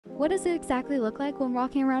What does it exactly look like when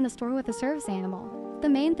walking around a store with a service animal? The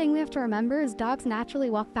main thing we have to remember is dogs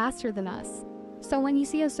naturally walk faster than us. So when you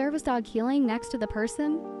see a service dog heeling next to the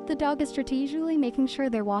person, the dog is strategically making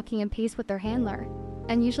sure they're walking in pace with their handler.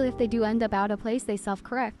 And usually if they do end up out of place, they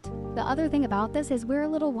self-correct. The other thing about this is we're a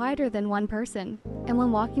little wider than one person, and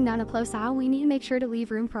when walking down a close aisle, we need to make sure to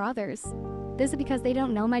leave room for others. This is because they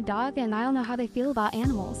don't know my dog and I don't know how they feel about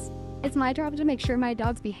animals. It's my job to make sure my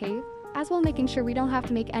dogs behave, as well making sure we don't have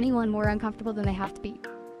to make anyone more uncomfortable than they have to be.